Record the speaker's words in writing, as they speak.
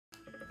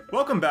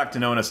Welcome back to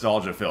No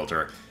Nostalgia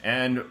Filter,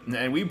 and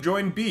we've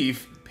joined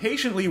Beef,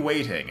 patiently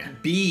waiting.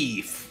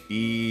 Beef.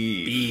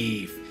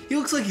 Beef. He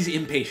looks like he's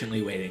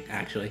impatiently waiting,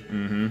 actually.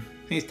 Mm-hmm.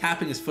 He's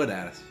tapping his foot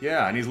at us.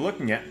 Yeah, and he's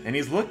looking at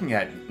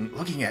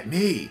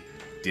me,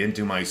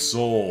 into my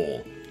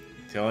soul,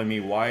 telling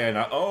me why I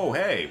not. Oh,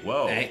 hey,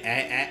 whoa!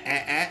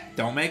 Hey,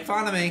 don't make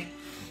fun of me.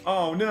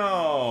 Oh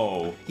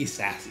no! He's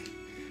sassy.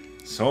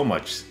 So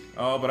much.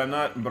 Oh, but I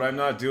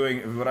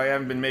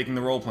haven't been making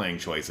the role-playing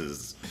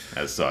choices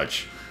as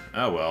such.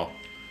 Oh well.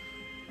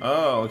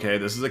 Oh, okay.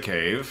 This is a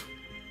cave,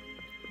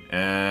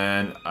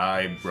 and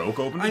I broke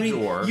open the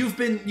door. You've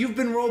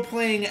been role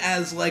playing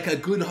as like a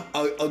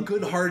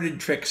good-hearted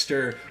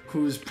trickster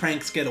whose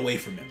pranks get away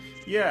from him.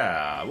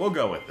 Yeah, we'll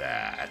go with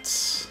that.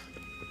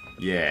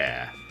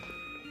 Yeah.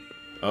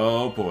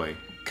 Oh boy.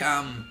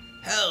 Come,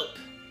 help,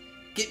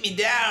 get me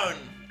down.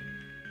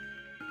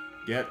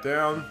 Get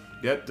down.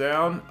 Get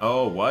down.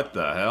 Oh, what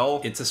the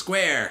hell? It's a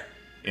square.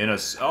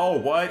 Oh,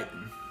 what?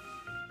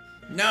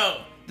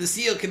 No, the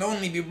seal can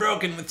only be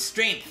broken with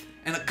strength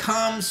and a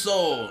calm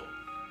soul.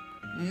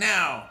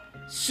 Now,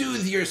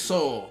 soothe your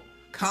soul.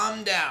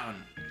 Calm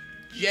down.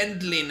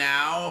 Gently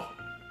now.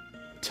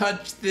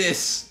 Touch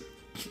this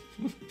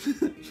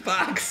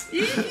box.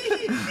 He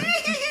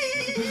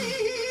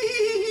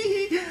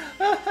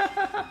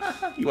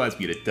wants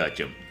me to touch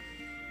him.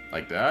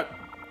 Like that?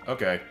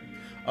 Okay.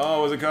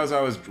 Oh, was it because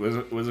I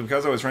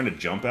was trying to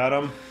jump at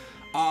him?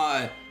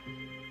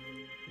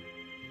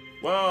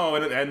 Whoa,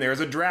 and there's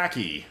a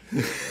Dracky.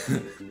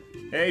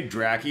 Hey,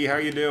 Dracky, how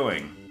you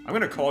doing? I'm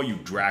gonna call you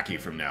Dracky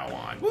from now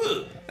on.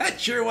 Woo, that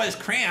sure was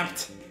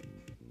cramped.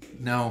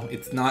 No,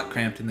 it's not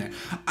cramped in there.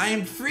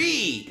 I'm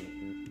free.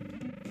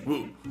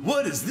 Whoa,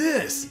 what is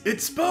this?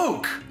 It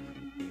spoke.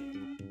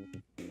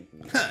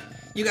 Huh,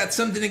 you got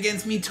something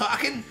against me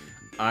talking?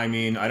 I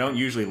mean, I don't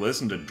usually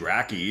listen to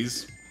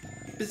Drackies.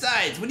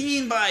 Besides, what do you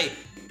mean by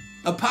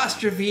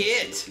apostrophe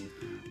it?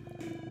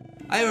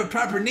 I have a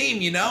proper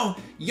name, you know.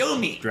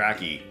 Yomi.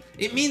 Dracky.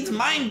 It means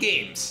mind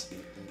games.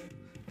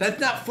 That's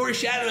not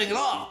foreshadowing at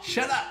all.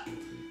 Shut up.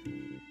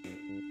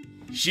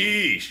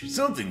 Sheesh,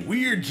 something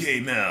weird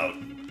came out.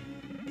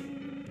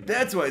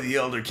 That's why the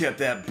Elder kept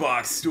that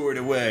box stored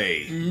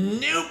away.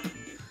 Nope.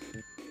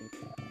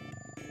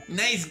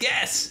 Nice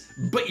guess,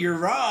 but you're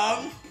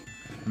wrong.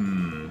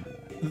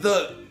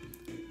 The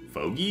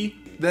Fogey?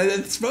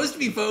 It's supposed to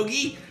be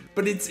foggy,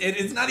 but it's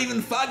not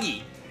even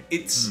foggy.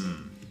 It's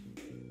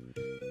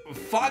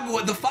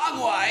the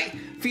Fogwai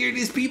feared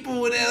his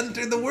people would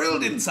enter the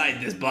world inside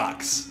this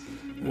box.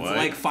 What? It's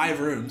like 5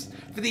 rooms.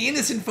 For the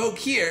innocent folk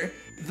here,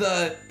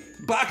 the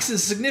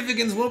box's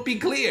significance won't be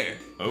clear.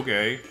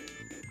 Okay.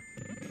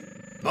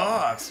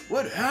 Box?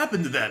 What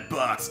happened to that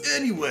box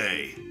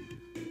anyway?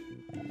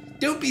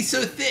 Don't be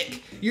so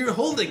thick. You're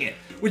holding it,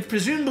 which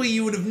presumably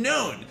you would have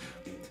known.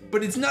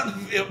 But it's not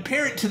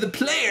apparent to the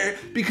player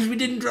because we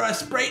didn't draw a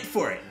sprite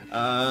for it.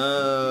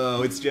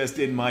 Oh, it's just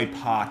in my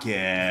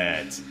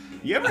pocket.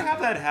 You ever have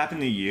that happen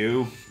to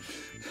you?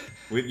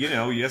 You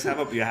know, you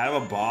have a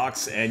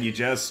box and you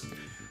just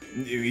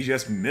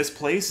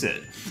misplace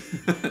it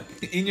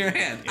in your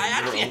hand. I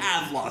actually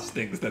have lost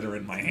things that are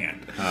in my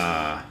hand.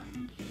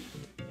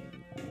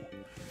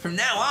 From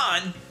now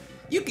on,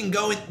 you can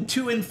go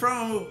to and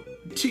from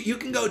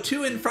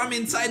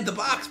inside the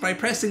box by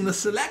pressing the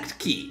select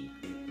key.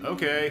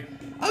 Okay.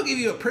 I'll give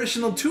you a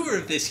personal tour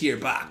of this here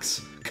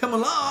box. Come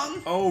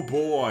along. Oh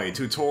boy,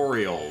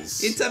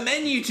 tutorials. It's a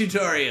menu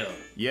tutorial.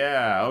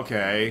 Yeah,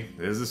 okay.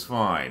 This is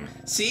fine.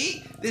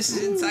 See? This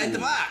is inside the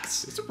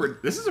box.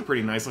 This is a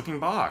pretty nice looking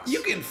box.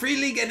 You can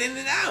freely get in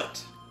and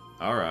out.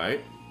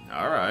 Alright.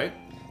 Alright.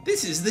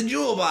 This is the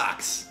jewel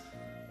box.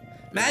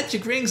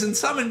 Magic rings and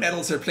summon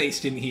medals are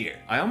placed in here.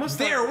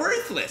 They're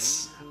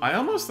worthless. I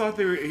almost thought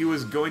he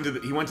went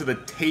to the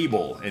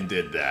table and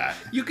did that.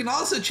 You can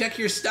also check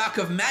your stock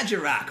of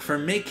Magirock for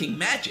making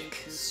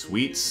magic.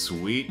 Sweet,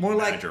 sweet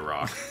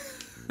Magirock.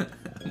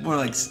 More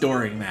like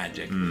storing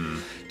magic.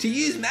 To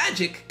use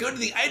magic, go to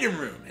the item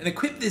room and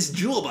equip this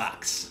jewel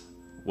box.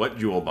 What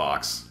jewel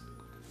box?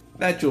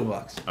 That jewel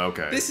box.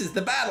 Okay. This is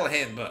the battle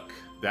handbook.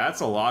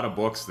 That's a lot of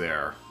books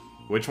there.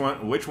 Which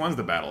one's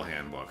the battle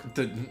handbook?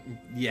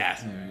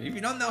 Yes. If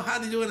you don't know how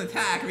to do an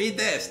attack, read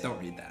this. Don't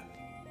read that.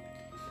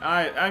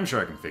 I'm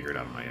sure I can figure it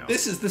out on my own.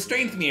 This is the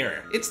strength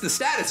mirror. It's the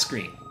status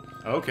screen.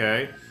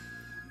 Okay.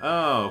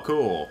 Oh,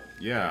 cool.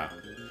 Yeah.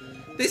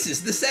 This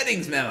is the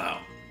settings memo.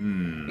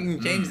 You can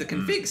change the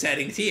config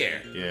settings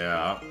here.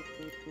 Yeah.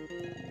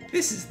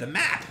 This is the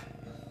map.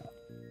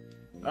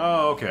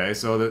 Oh, okay.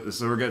 So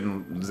we're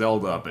getting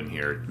Zelda up in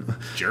here.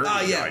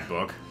 Journey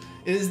guidebook.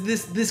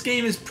 This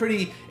game is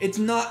pretty. It's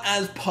not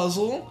as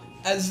puzzle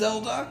as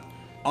Zelda.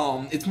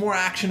 It's more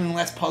action and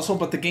less puzzle,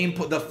 but the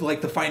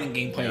fighting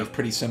gameplay is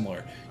pretty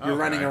similar. You're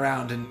running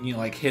around and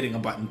like hitting a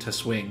button to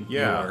swing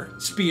your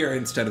spear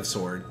instead of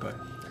sword. But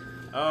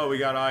oh, we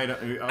got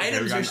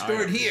items are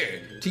stored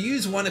here. To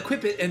use one,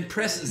 equip it and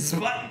press Z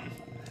button.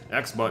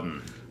 X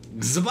button.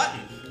 Z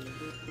button.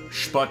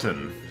 Sh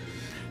button.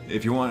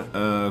 If you want,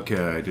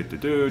 okay.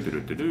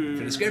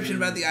 For description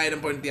about the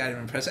item, point to the item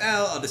and press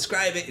L. I'll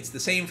describe it. It's the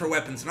same for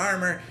weapons and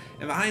armor.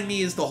 And behind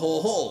me is the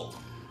whole hole.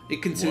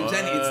 It consumes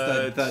any.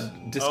 It's the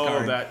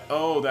discard.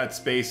 That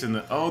space in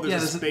the. Oh,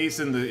 there's a space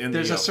in the.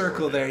 There's a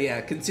circle there. Yeah,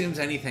 it consumes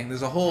anything.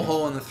 There's a whole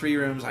hole in the 3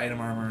 rooms. Item,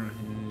 armor.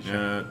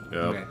 Yeah. Yep.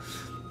 Okay.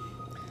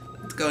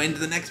 Let's go into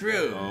the next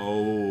room.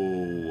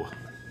 Oh.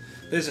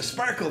 There's a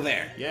sparkle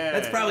there. Yeah.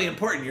 That's probably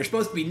important. You're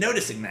supposed to be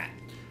noticing that.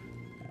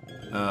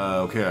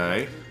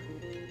 Okay.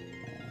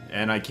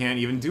 And I can't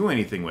even do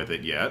anything with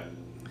it yet.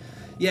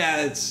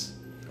 Yeah, it's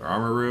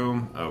armor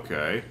room.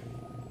 Okay.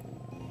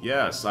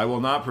 Yes, I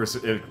will not.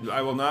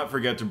 I will not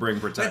forget to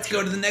bring protection. Let's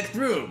go to the next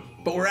room.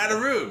 But we're out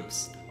of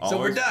rooms, so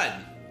we're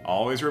done.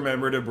 Always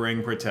remember to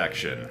bring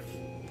protection.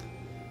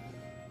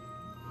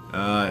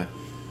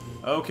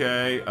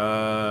 Okay.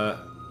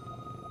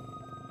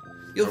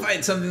 You'll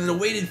find something that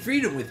awaited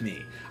freedom with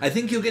me. I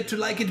think you'll get to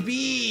like it,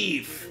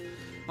 Beef.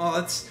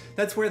 Oh,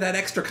 that's where that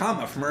extra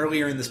comma from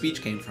earlier in the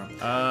speech came from.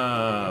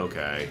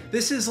 Okay.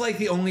 This is like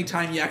the only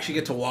time you actually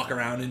get to walk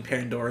around in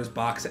Pandora's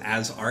box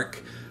as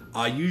Ark.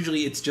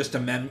 Usually it's just a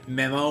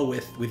memo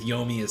with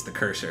Yomi as the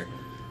cursor.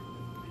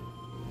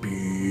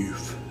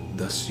 Beef,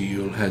 the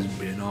seal has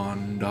been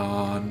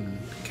undone.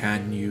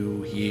 Can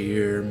you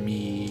hear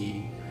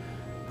me?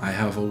 I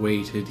have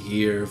awaited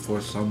here for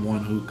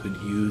someone who could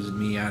use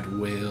me at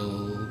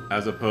will.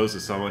 As opposed to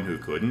someone who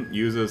couldn't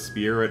use a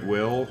spear at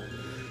will?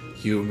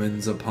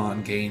 Humans,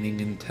 upon gaining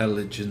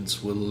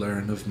intelligence, will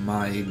learn of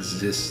my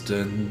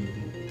existence.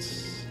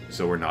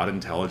 So we're not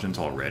intelligent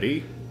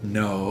already?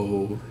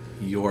 No,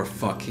 you're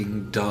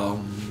fucking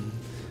dumb.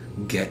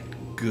 Get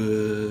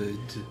good.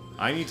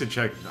 I need to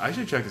check. I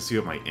should check to see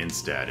what my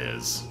instat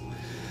is.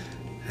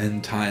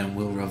 And time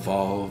will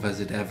revolve as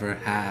it ever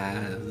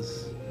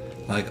has.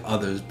 Like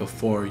others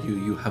before you,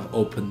 you have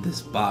opened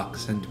this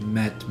box and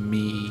met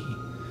me.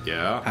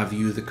 Yeah? Have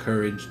you the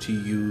courage to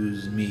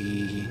use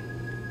me?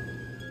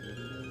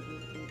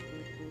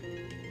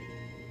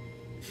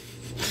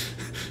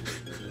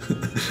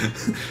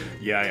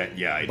 Yeah,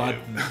 I do.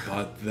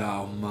 But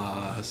thou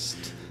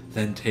must.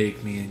 Then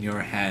take me in your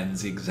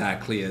hands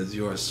exactly as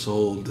your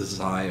soul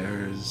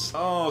desires.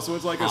 Oh, so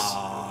it's like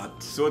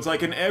so it's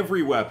like an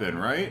every weapon,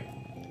 right?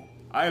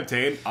 I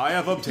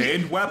have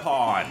obtained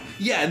weapon.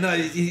 Yeah, no,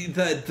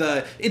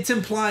 it's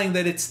implying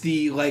that it's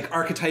the like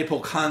archetypal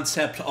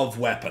concept of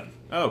weapon.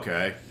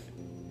 Okay.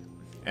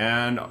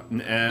 And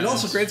it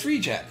also grants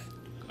regen.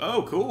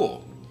 Oh,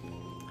 cool.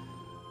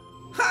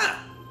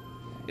 Ha!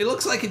 It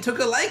looks like it took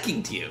a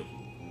liking to you.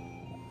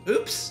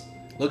 Oops.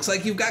 Looks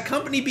like you've got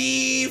company,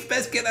 Beef.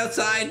 Best get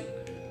outside.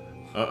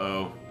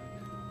 Uh-oh.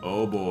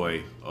 Oh,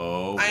 boy.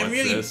 Oh, what's I'm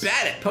really this?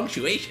 bad at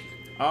punctuation.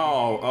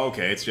 Oh,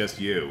 okay, it's just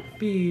you.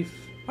 Beef,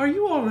 are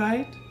you all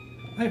right?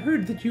 I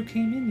heard that you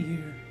came in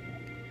here.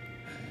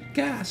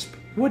 Gasp,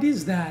 what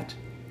is that?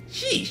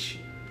 Sheesh.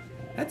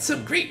 That's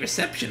some great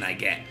reception I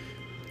get.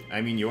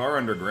 I mean, you are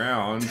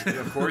underground.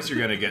 Of course you're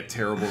gonna get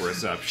terrible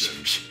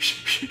reception.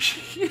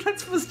 You're not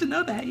supposed to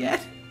know that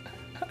yet.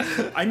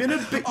 I'm in a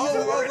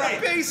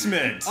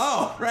basement.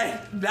 Oh, right.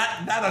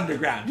 That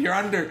underground. You're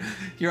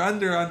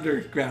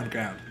underground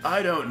ground.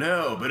 I don't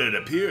know, but it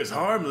appears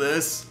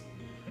harmless.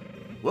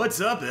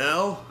 What's up,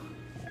 Elle?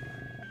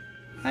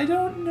 I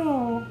don't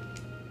know.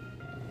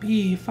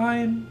 Beef,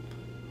 I'm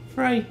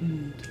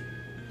frightened.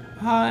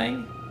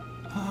 I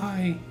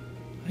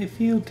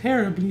feel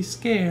terribly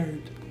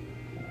scared.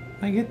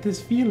 I get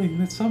this feeling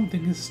that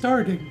something is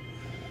starting.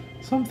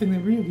 Something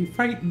that really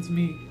frightens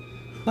me.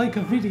 Like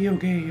a video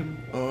game.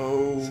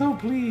 Oh. So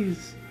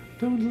please,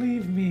 don't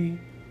leave me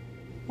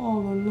all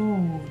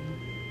alone.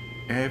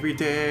 Every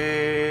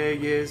day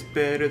is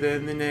better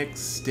than the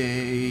next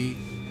day.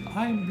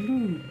 I'm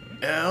blue.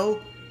 Elle,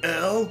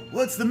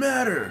 what's the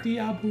matter?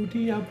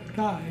 Diabu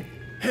die.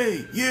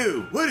 Hey,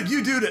 you! What did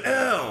you do to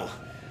Elle?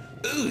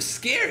 Ooh,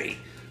 scary.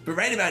 But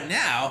right about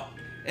now,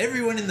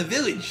 everyone in the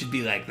village should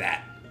be like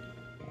that.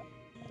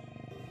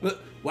 But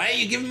why are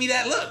you giving me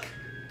that look?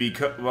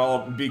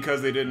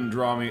 Because they didn't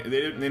draw me.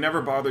 They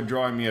never bothered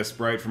drawing me a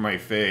sprite for my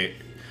fate.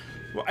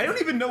 Well, I don't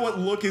even know what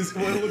look he's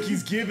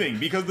giving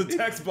because the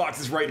text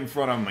box is right in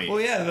front of me. Well,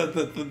 yeah,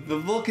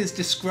 the look is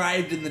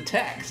described in the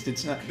text.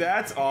 It's not.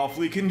 That's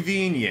awfully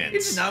convenient.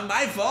 It's not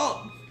my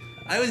fault.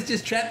 I was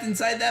just trapped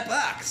inside that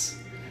box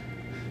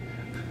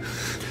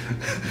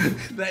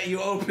that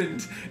you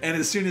opened, and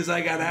as soon as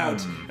I got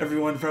out,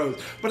 everyone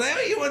froze. But I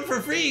owe you one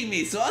for freeing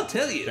me, so I'll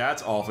tell you.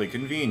 That's awfully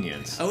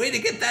convenient. A way to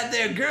get that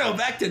there girl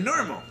back to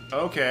normal.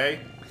 Okay.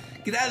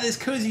 Get out of this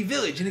cozy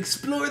village and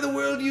explore the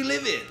world you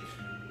live in.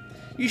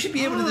 You should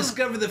be able to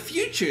discover the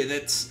future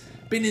that's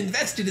been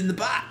invested in the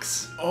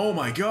box. Oh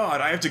my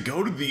god, I have to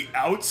go to the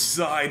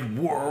outside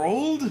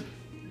world?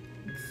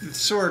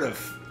 Sort of.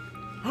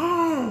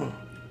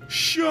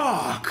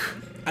 Shock!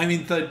 I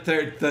mean, you have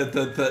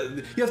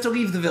to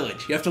leave the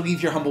village. You have to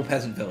leave your humble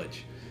peasant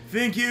village.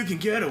 Think you can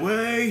get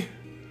away?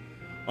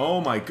 Oh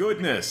my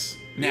goodness.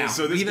 Now,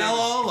 so this leave Elle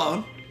all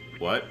alone.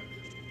 What?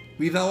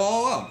 Leave Elle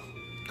all alone.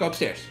 Go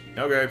upstairs.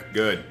 Okay,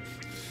 good.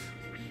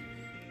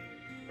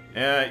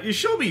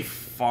 She'll be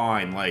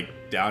fine,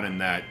 like, down in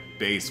that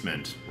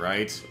basement,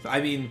 right?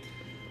 I mean,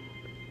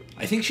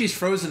 I think she's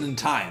frozen in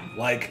time.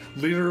 Like,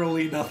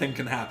 literally nothing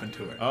can happen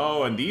to her.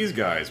 Oh, and these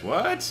guys,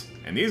 what?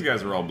 And these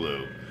guys are all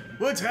blue.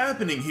 What's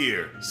happening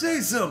here?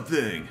 Say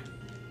something!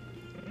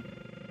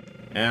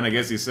 And I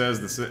guess he says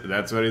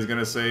that's what he's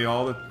gonna say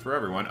for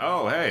everyone.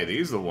 Oh, hey,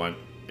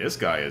 this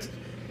guy is.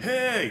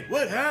 Hey,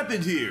 what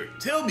happened here?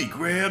 Tell me,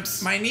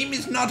 Gramps. My name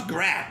is not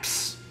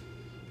Graps,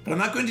 but I'm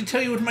not going to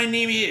tell you what my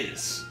name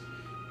is,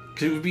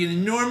 because it would be an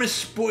enormous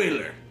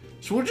spoiler.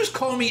 So we'll just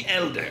call me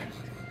Elder.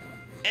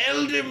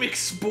 Elder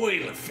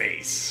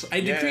McSpoilerface.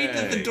 I decreed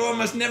that the Yay. door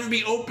must never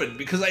be opened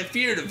because I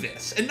feared of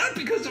this, and not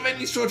because of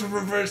any sort of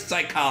reverse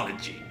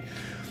psychology.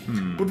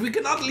 But we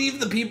cannot leave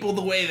the people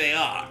the way they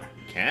are.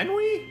 Can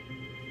we?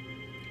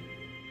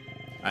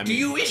 Do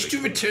you wish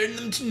to return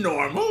them to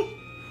normal?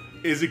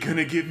 Is it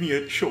gonna give me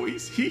a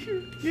choice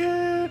here?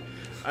 Yeah.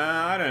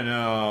 I don't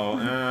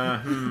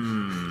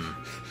know.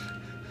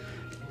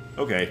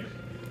 Okay.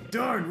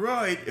 Darn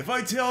right.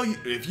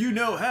 If you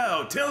know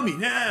how, tell me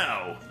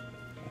now.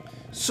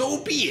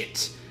 So be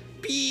it.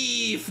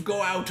 Beef,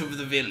 go out of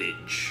the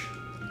village.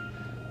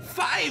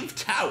 5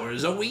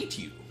 towers await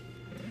you.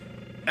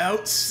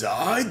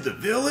 Outside the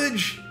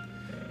village?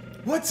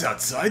 What's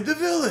outside the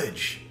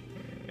village?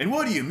 And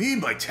what do you mean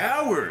by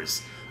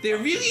towers? They're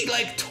really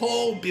like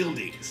tall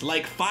buildings,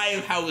 like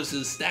 5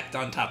 houses stacked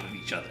on top of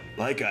each other.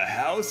 Like a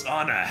house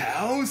on a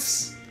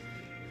house?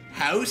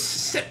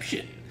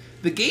 Houseception.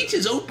 The gate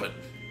is open.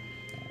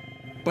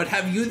 But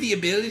have you the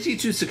ability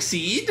to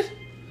succeed?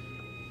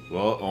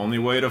 Well, only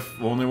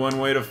one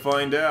way to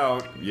find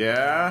out.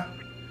 Yeah.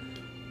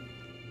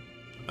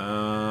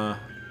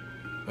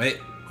 Wait,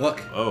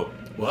 look. Oh.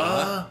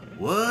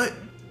 What?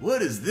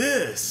 What is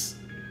this?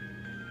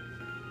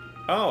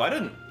 Oh, I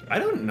don't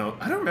know.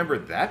 I don't remember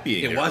that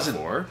being there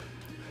before.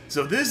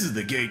 So this is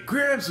the gate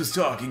Gramps was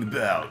talking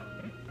about.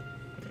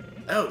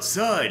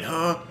 Outside,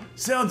 huh?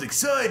 Sounds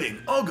exciting.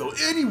 I'll go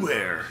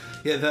anywhere.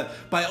 Yeah,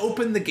 by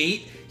open the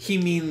gate, he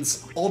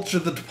means alter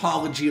the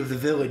topology of the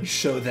village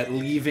so that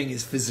leaving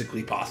is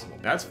physically possible.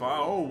 That's fine.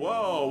 Oh,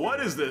 whoa. What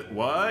is this?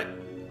 What?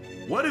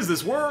 What is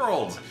this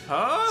world?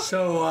 Huh?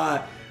 So,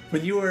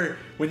 when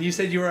you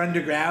said you were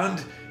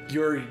underground,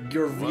 you're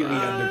really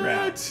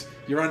underground.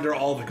 You're under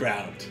all the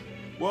ground.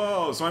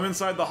 Whoa, so I'm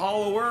inside the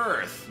Hollow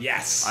Earth.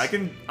 Yes. I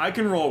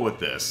can roll with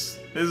this.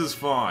 This is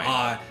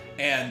fine.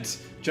 And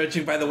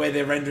judging by the way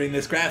they're rendering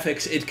this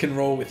graphics, it can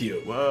roll with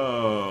you.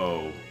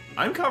 Whoa.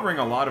 I'm covering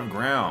a lot of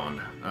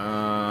ground.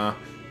 All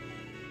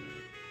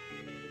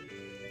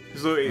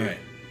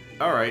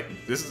right.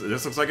 This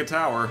looks like a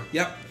tower.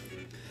 Yep.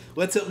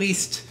 Let's at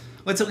least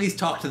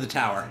talk to the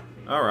tower.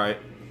 All right.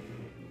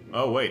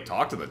 Oh wait,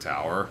 talk to the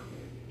tower.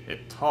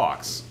 It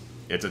talks.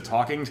 It's a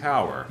talking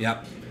tower.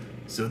 Yep.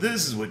 So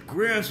this is what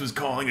Gramps was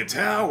calling a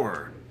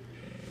tower.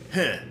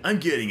 Heh, I'm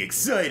getting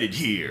excited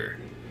here.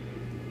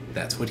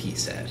 That's what he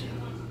said.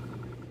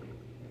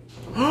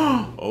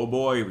 Oh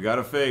boy, we got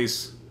a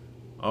face.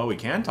 Oh, we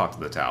can talk to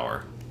the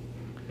tower.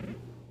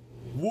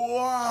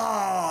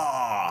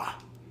 Whoa!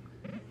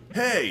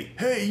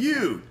 Hey,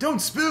 you! Don't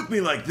spook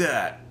me like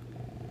that!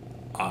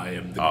 I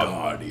am the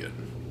Guardian.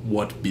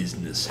 What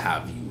business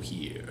have you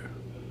here?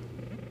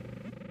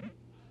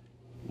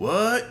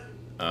 What?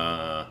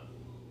 The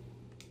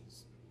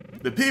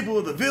people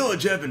of the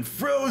village have been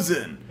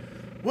frozen!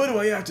 What do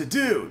I have to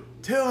do?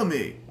 Tell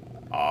me!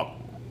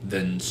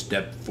 Then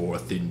step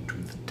forth into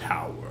the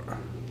tower.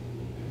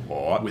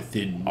 What?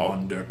 Within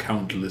wander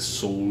countless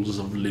souls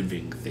of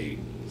living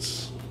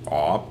things.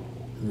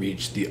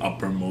 Reach the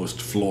uppermost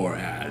floor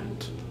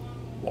and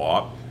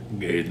What?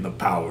 gain the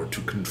power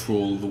to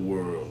control the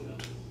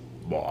world.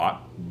 What?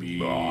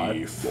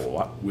 Beef.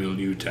 What? Will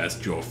you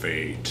test your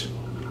fate?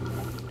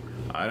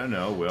 I don't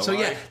know, will So I?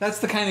 yeah, that's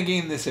the kind of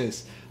game this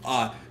is.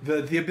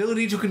 The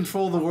ability to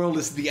control the world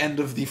is the end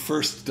of the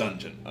first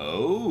dungeon.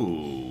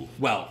 Oh.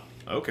 Well,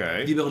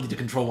 Okay. the ability to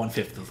control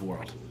 1/5 of the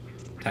world,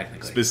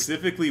 technically.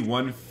 Specifically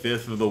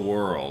 1/5 of the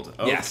world.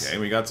 Okay, Yes.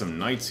 we got some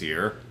knights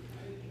here.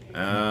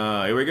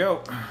 Here we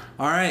go.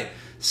 All right,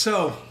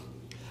 so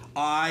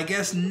I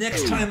guess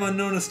next time on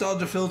No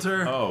Nostalgia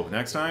Filter, Oh,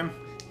 next time?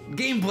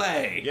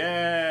 gameplay.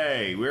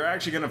 Yay! We're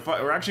actually gonna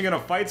fight. We're actually gonna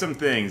fight some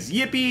things.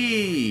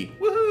 Yippee!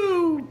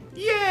 Woohoo!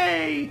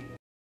 Yay!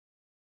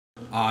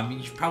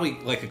 You should probably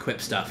like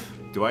equip stuff.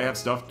 Do I have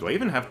stuff? Do I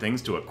even have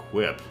things to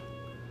equip?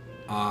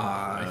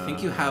 I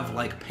think you have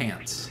like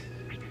pants.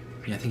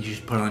 Yeah, I think you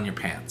should put on your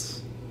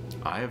pants.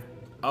 I have.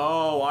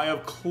 Oh, I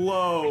have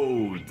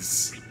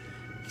clothes.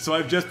 So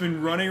I've just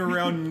been running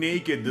around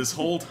naked this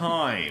whole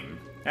time.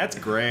 That's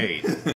great.